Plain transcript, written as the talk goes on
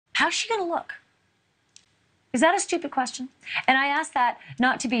how's she going to look? Is that a stupid question? And I ask that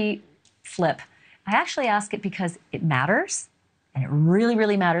not to be flip. I actually ask it because it matters, and it really,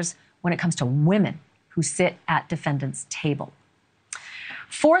 really matters when it comes to women who sit at defendants' table.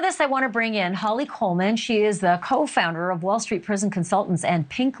 For this, I want to bring in Holli Coulman. She is the co-founder of Wall Street Prison Consultants and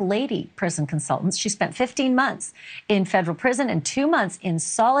Pink Lady Prison Consultants. She spent 15 months in federal prison and 2 months in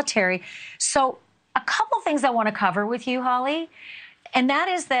solitary. So a couple things I want to cover with you, Holli, and that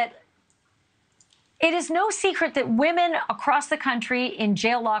is that it is no secret that women across the country in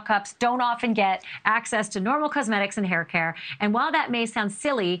jail lockups don't often get access to normal cosmetics and hair care. And while that may sound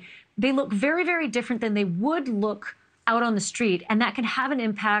silly, they look very, very different than they would look out on the street, and that can have an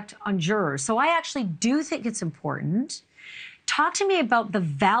impact on jurors. So I actually do think it's important. Talk to me about the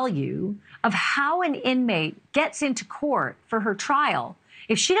value of how an inmate gets into court for her trial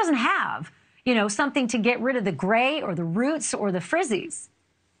if she doesn't have, you know, something to get rid of the gray or the roots or the frizzies.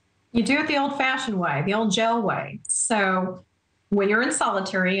 You do it the old-fashioned way, the old jail way. So when you're in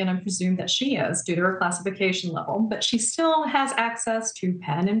solitary, and I presume that she is due to her classification level, but she still has access to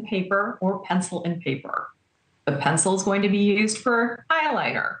pen and paper or pencil and paper. The pencil is going to be used for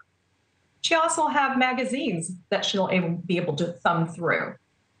eyeliner. She also have magazines that she'll be able to thumb through.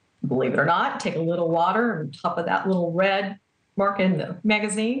 Believe it or not, take a little water on top of that little red mark in the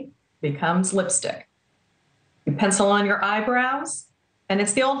magazine, becomes lipstick. You pencil on your eyebrows, and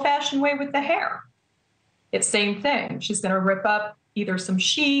it's the old-fashioned way with the hair. It's same thing. She's going to rip up either some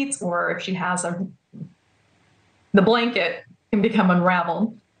sheets, or if she has the blanket can become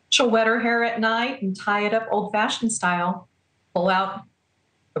unraveled. She'll wet her hair at night and tie it up old-fashioned style, pull out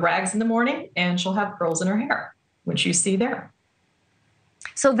the rags in the morning, and she'll have curls in her hair, which you see there.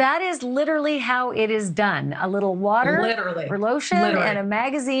 So that is literally how it is done. A little water or lotion and a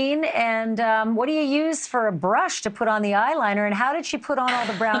magazine. And what do you use for a brush to put on the eyeliner? And how did she put on all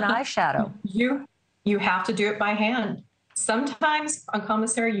the brown eyeshadow? You have to do it by hand. Sometimes on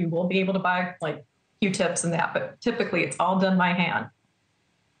commissary, you will be able to buy like Q-tips and that, but typically it's all done by hand.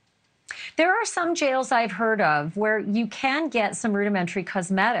 There are some jails I've heard of where you can get some rudimentary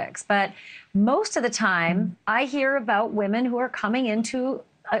cosmetics, but most of the time I hear about women who are coming into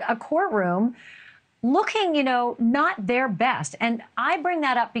a courtroom looking, you know, not their best. And I bring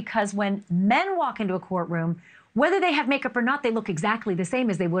that up because when men walk into a courtroom, whether they have makeup or not, they look exactly the same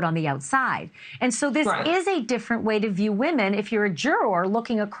as they would on the outside. And so this is a different way to view women. If you're a juror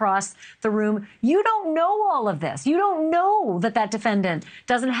looking across the room, you don't know all of this. You don't know that that defendant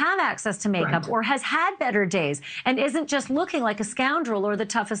doesn't have access to makeup or has had better days and isn't just looking like a scoundrel or the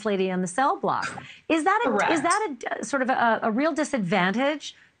toughest lady on the cell block. Is that a sort of a real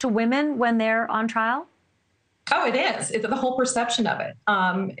disadvantage to women when they're on trial? Oh, it is. It's the whole perception of it.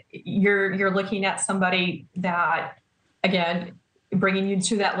 You're looking at somebody that, again, bringing you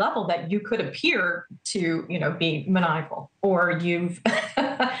to that level that you could appear to, you know, be maniacal, or you've.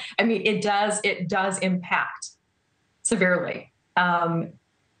 I mean, it does impact severely.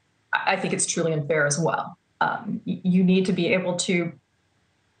 I think it's truly unfair as well. You need to be able to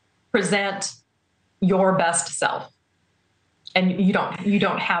present your best self. And you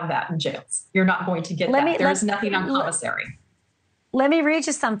don't have that in jails. You're not going to get that. There's nothing on commissary. Let me read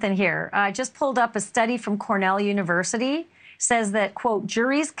you something here. I just pulled up a study from Cornell University. Says that, quote,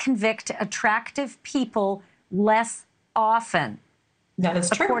 juries convict attractive people less often. That is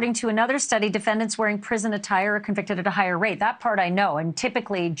true. According to another study, defendants wearing prison attire are convicted at a higher rate. That part I know. And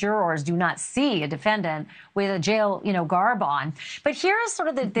typically jurors do not see a defendant with a jail, you know, garb on. But here is sort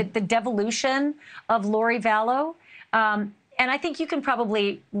of the devolution of Lori Vallow. And I think you can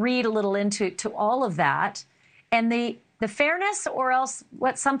probably read a little into all of that. And the fairness, or else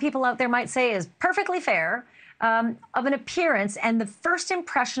what some people out there might say is perfectly fair, of an appearance and the first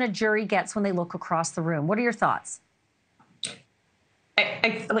impression a jury gets when they look across the room. What are your thoughts?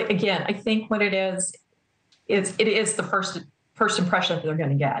 I think what it is it is the first impression that they're going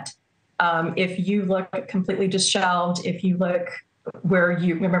to get. If you look completely disheveled, if you look where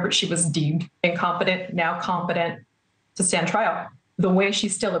you remember she was deemed incompetent, now competent to stand trial, the way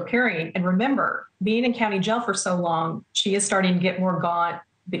she's still appearing. And remember, being in county jail for so long, she is starting to get more gaunt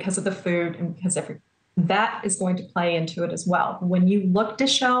because of the food and because that is going to play into it as well. When you look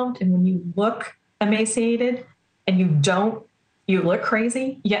disheveled and when you look emaciated and you look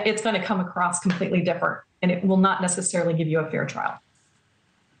crazy, yeah, it's going to come across completely different, and it will not necessarily give you a fair trial.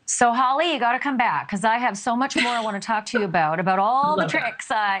 So, Holli, you got to come back because I have so much more I want to talk to you about all the tricks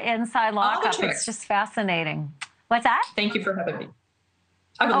inside lockup. It's just fascinating. What's that? Thank you for having me.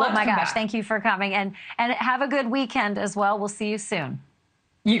 I would love to come back. Thank you for coming. And have a good weekend as well. We'll see you soon.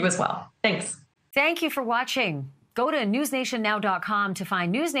 You as well. Thanks. Thank you for watching. Go to newsnationnow.com to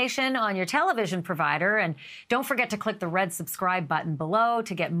find NewsNation on your television provider. And don't forget to click the red subscribe button below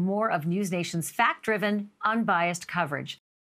to get more of NewsNation's fact-driven, unbiased coverage.